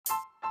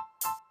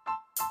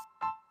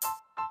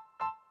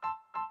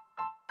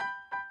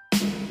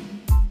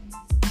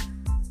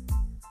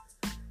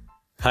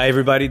Hi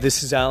everybody,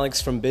 this is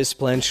Alex from Biz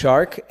Plan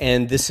Shark,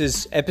 and this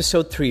is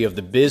episode 3 of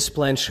the Biz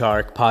Plan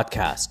Shark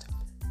podcast.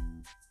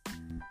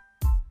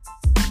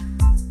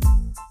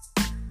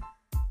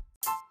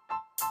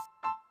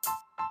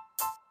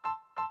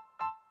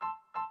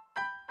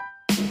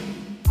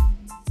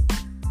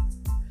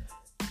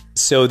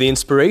 So the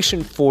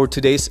inspiration for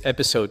today's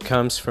episode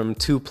comes from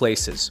two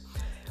places.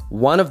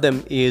 One of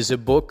them is a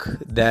book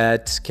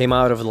that came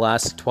out over the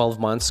last 12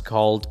 months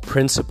called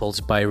Principles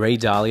by Ray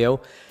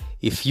Dalio.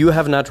 If you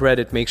have not read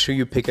it, make sure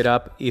you pick it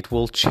up. It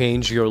will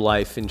change your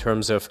life in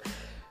terms of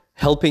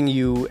helping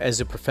you as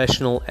a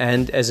professional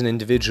and as an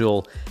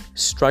individual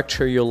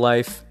structure your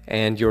life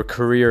and your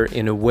career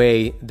in a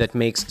way that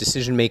makes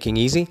decision-making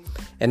easy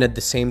and at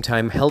the same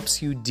time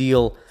helps you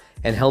deal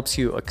and helps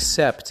you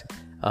accept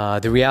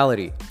the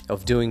reality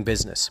of doing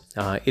business.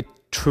 It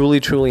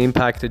truly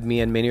impacted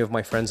me and many of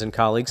my friends and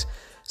colleagues.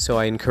 So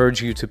I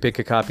encourage you to pick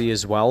a copy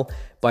as well.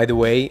 By the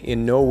way,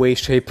 in no way,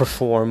 shape, or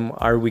form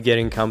are we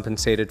getting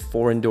compensated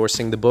for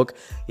endorsing the book.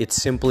 It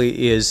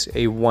simply is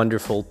a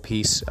wonderful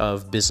piece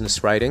of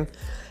business writing.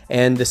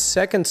 And the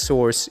second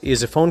source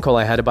is a phone call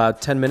I had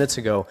about 10 minutes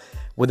ago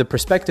with a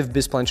prospective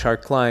Biz Plan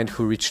Shark client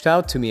who reached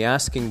out to me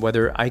asking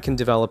whether I can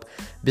develop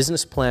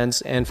business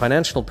plans and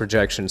financial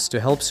projections to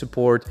help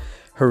support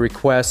her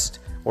request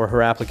or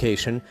her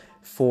application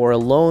for a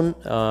loan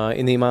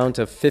in the amount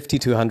of $50,000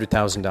 to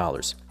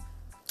 $100,000.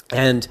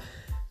 And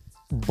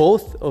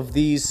both of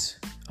these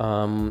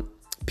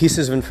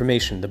pieces of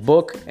information, the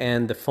book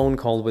and the phone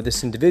call with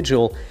this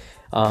individual,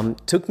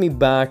 took me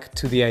back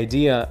to the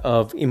idea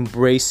of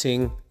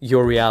embracing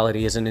your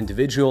reality as an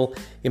individual,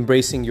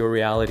 embracing your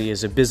reality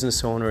as a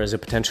business owner, as a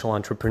potential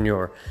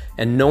entrepreneur,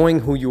 and knowing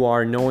who you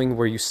are, knowing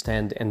where you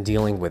stand, and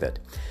dealing with it.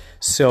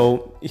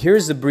 So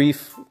here's a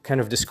brief kind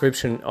of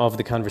description of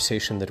the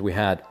conversation that we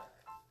had.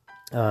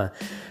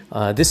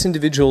 This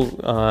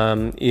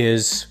individual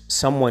is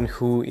someone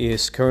who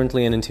is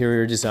currently an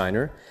interior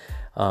designer.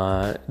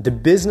 The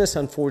business,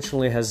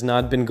 unfortunately, has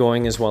not been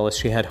going as well as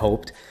she had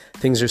hoped.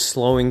 Things are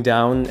slowing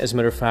down. As a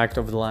matter of fact,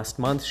 over the last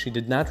month, she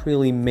did not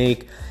really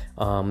make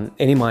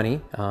any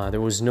money. There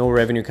was no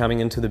revenue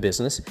coming into the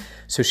business.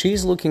 So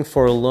she's looking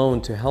for a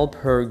loan to help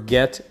her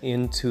get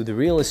into the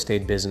real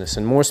estate business.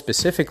 And more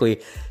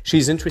specifically,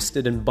 she's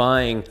interested in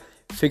buying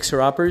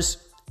fixer-uppers,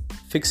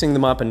 fixing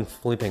them up and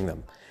flipping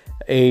them.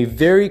 A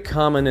very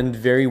common and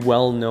very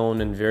well-known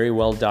and very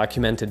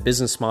well-documented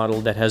business model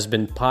that has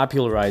been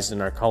popularized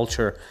in our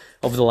culture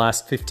over the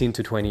last 15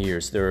 to 20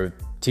 years. There are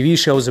TV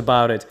shows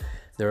about it,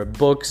 there are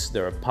books,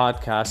 there are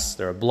podcasts,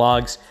 there are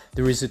blogs.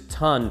 There is a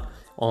ton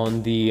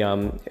on the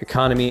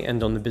economy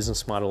and on the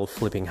business model of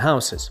flipping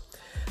houses.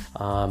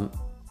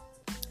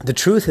 The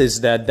truth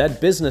is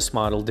that business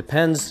model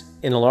depends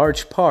in a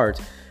large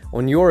part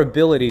on your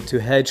ability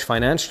to hedge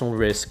financial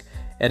risk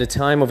at a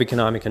time of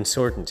economic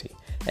uncertainty.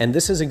 And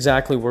this is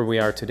exactly where we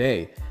are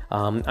today.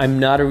 I'm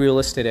not a real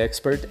estate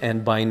expert,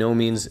 and by no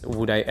means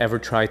would I ever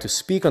try to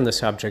speak on the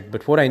subject,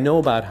 but what I know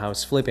about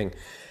house flipping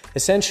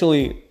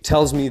essentially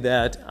tells me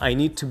that I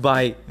need to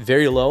buy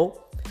very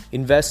low,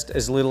 invest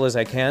as little as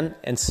I can,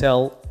 and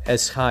sell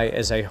as high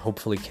as I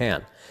hopefully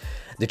can.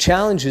 The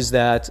challenge is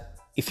that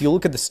if you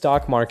look at the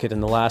stock market in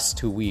the last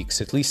 2 weeks,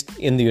 at least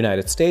in the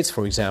United States,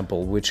 for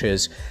example, which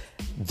is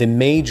the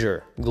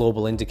major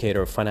global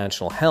indicator of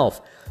financial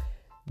health,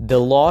 the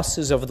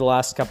losses over the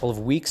last couple of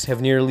weeks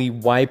have nearly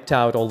wiped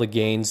out all the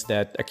gains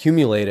that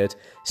accumulated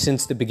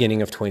since the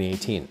beginning of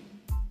 2018.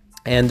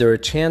 And there are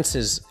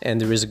chances, and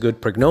there is a good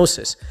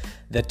prognosis,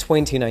 that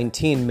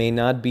 2019 may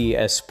not be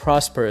as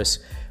prosperous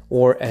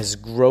or as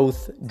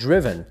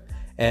growth-driven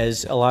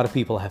as a lot of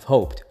people have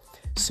hoped.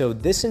 So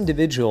this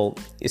individual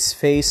is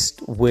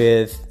faced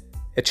with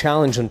a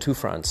challenge on two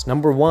fronts.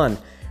 Number one,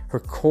 her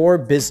core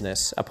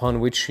business, upon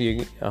which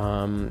she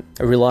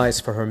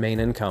relies for her main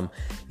income,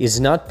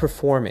 is not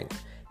performing,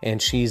 and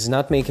she's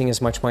not making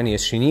as much money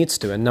as she needs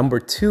to. And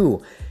number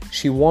two,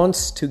 she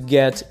wants to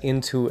get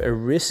into a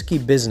risky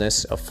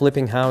business of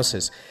flipping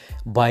houses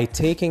by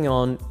taking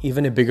on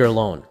even a bigger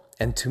loan.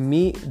 And to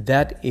me,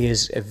 that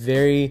is a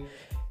very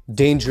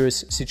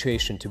dangerous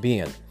situation to be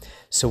in.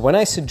 So when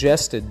I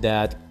suggested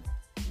that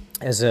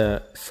as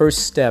a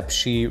first step,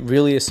 she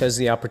really assess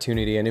the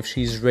opportunity, and if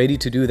she's ready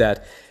to do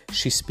that,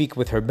 she speak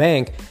with her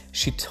bank,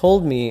 she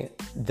told me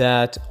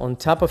that on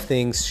top of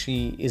things,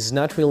 she is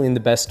not really in the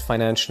best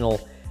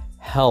financial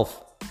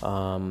health,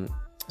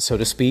 so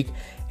to speak,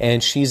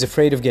 and she's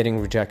afraid of getting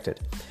rejected.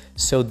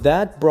 So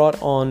that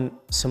brought on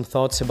some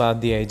thoughts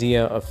about the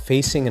idea of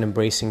facing and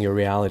embracing your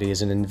reality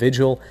as an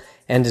individual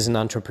and as an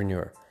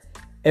entrepreneur.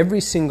 Every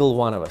single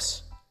one of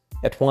us,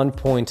 at one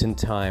point in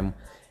time,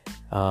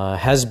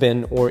 has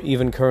been or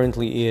even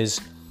currently is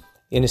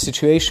in a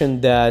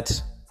situation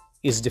that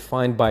is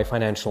defined by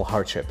financial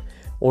hardship,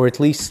 or at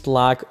least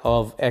lack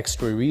of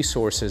extra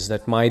resources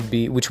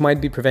which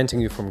might be preventing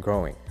you from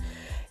growing.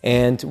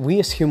 And we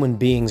as human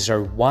beings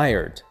are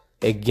wired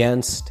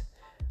against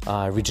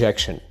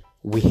rejection.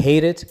 We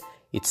hate it,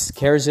 It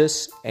scares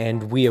us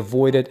and we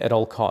avoid it at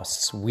all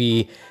costs.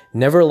 We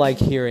never like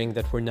hearing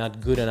that we're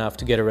not good enough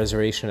to get a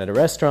reservation at a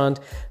restaurant,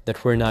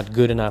 that we're not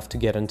good enough to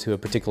get into a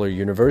particular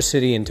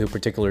university, into a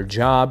particular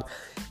job,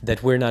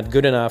 that we're not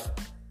good enough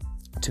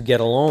to get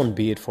a loan,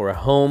 be it for a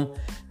home,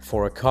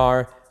 for a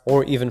car,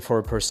 or even for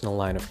a personal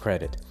line of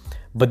credit.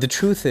 But the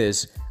truth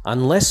is,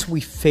 unless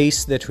we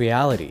face that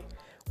reality,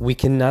 we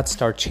cannot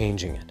start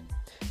changing it.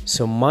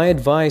 So my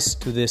advice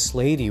to this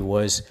lady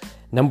was,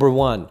 number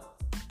one,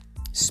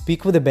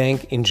 speak with the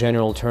bank in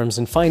general terms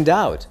and find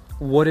out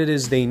what it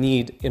is they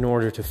need in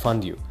order to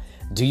fund you.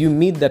 Do you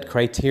meet that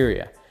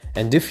criteria?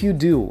 And if you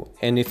do,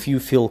 and if you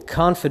feel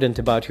confident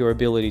about your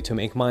ability to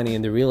make money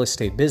in the real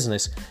estate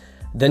business,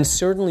 then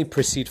certainly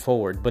proceed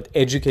forward, but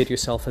educate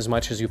yourself as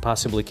much as you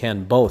possibly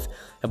can, both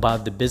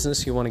about the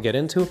business you want to get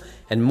into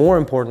and more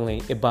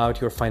importantly,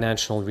 about your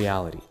financial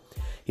reality.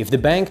 If the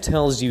bank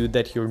tells you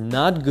that you're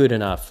not good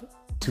enough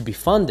to be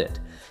funded,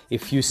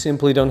 if you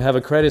simply don't have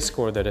a credit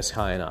score that is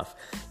high enough,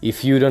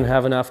 if you don't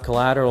have enough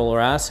collateral or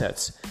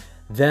assets,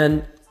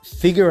 then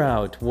figure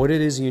out what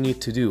it is you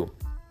need to do.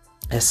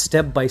 A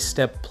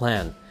step-by-step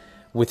plan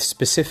with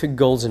specific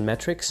goals and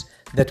metrics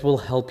that will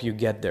help you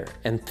get there.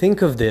 And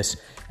think of this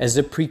as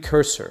a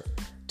precursor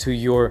to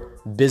your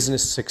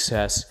business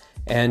success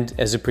and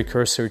as a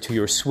precursor to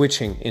your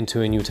switching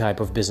into a new type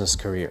of business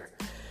career.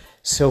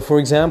 So for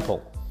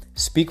example,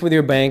 speak with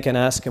your bank and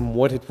ask them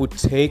what it would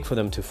take for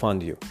them to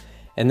fund you.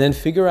 And then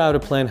figure out a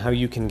plan how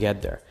you can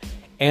get there.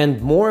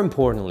 And more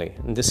importantly,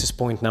 and this is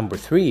point number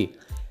 3,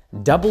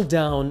 double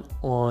down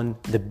on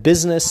the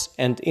business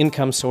and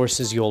income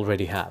sources you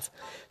already have.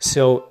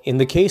 So in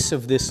the case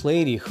of this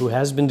lady who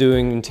has been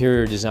doing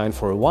interior design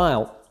for a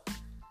while,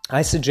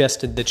 I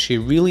suggested that she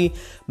really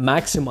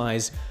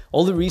maximize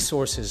all the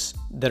resources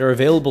that are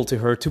available to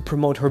her to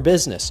promote her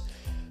business.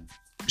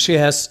 She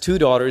has 2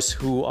 daughters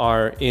who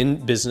are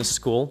in business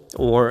school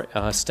or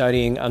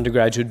studying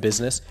undergraduate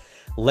business.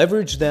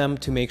 Leverage them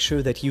to make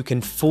sure that you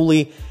can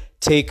fully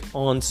take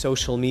on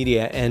social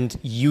media and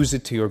use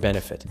it to your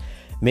benefit.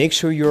 Make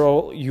sure you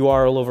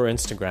are all over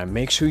Instagram.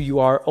 Make sure you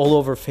are all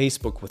over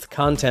Facebook with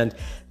content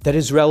that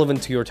is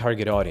relevant to your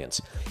target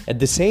audience. At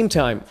the same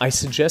time, I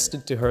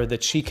suggested to her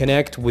that she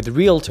connect with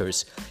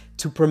realtors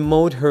to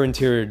promote her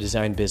interior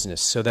design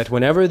business so that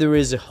whenever there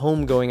is a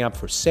home going up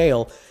for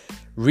sale,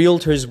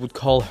 realtors would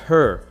call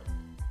her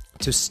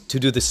to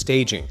do the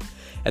staging.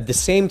 At the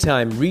same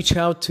time, reach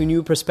out to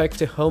new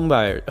prospective home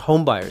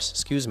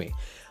buyers,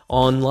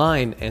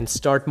 online and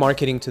start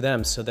marketing to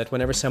them so that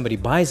whenever somebody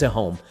buys a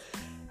home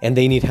and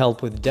they need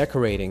help with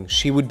decorating,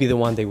 she would be the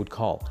one they would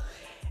call.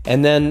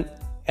 And then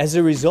as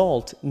a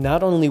result,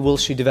 not only will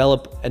she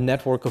develop a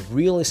network of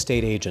real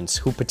estate agents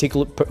who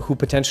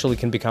potentially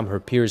can become her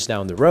peers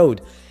down the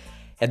road,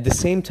 at the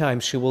same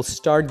time, she will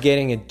start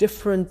getting a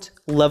different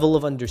level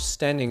of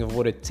understanding of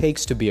what it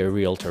takes to be a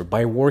realtor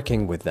by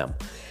working with them.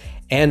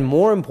 And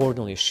more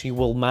importantly, she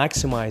will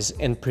maximize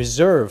and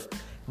preserve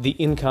the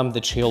income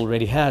that she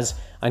already has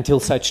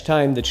until such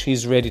time that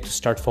she's ready to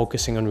start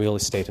focusing on real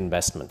estate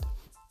investment.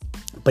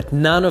 But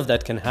none of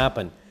that can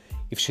happen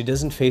if she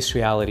doesn't face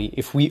reality,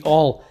 if we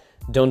all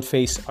don't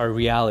face our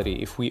reality,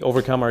 if we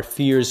overcome our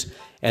fears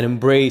and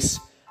embrace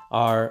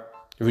our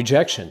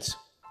rejections.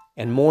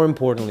 And more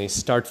importantly,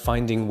 start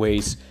finding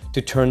ways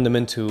to turn them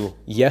into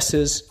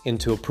yeses,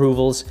 into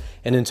approvals,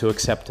 and into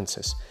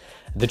acceptances.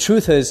 The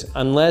truth is,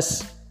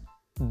 unless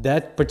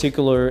that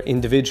particular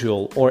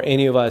individual or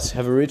any of us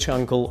have a rich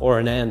uncle or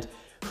an aunt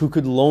who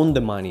could loan the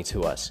money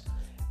to us,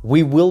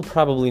 we will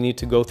probably need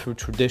to go through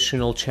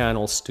traditional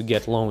channels to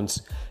get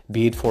loans,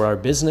 be it for our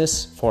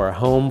business, for our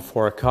home,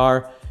 for a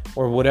car,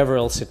 or whatever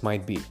else it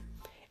might be.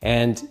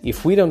 And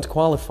if we don't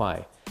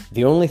qualify,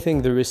 the only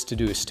thing there is to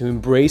do is to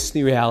embrace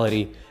the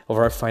reality of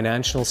our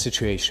financial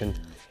situation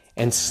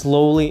and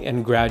slowly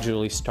and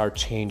gradually start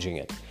changing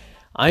it.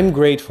 I'm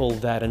grateful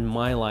that in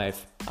my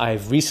life,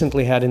 I've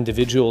recently had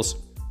individuals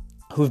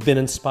who've been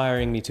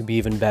inspiring me to be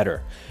even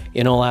better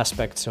in all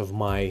aspects of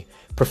my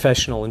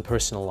professional and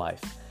personal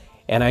life.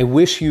 And I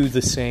wish you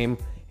the same,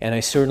 and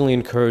I certainly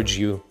encourage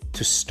you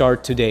to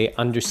start today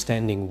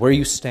understanding where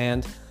you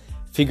stand,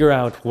 figure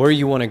out where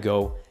you want to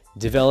go,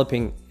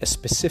 developing a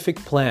specific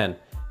plan,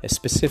 a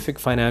specific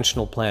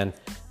financial plan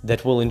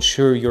that will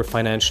ensure your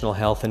financial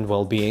health and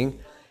well-being,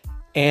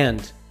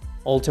 and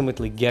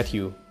ultimately get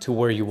you to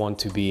where you want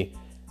to be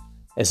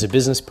as a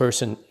business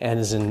person and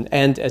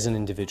as an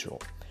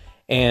individual.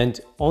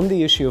 And on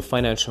the issue of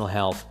financial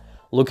health,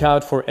 look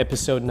out for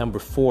episode number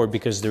 4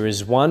 because there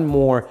is one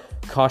more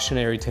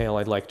cautionary tale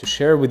I'd like to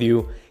share with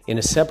you in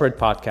a separate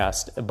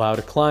podcast about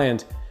a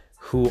client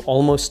who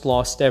almost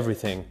lost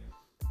everything,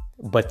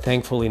 but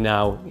thankfully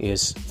now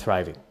is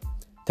thriving.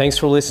 Thanks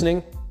for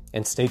listening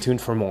and stay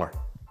tuned for more.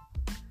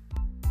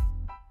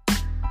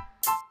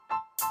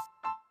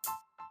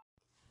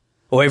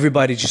 Oh,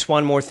 everybody, just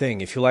one more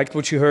thing. If you liked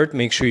what you heard,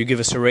 make sure you give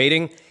us a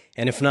rating.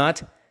 And if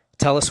not,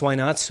 tell us why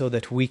not so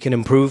that we can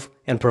improve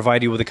and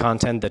provide you with the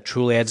content that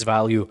truly adds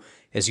value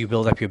as you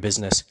build up your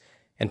business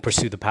and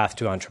pursue the path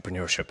to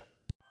entrepreneurship.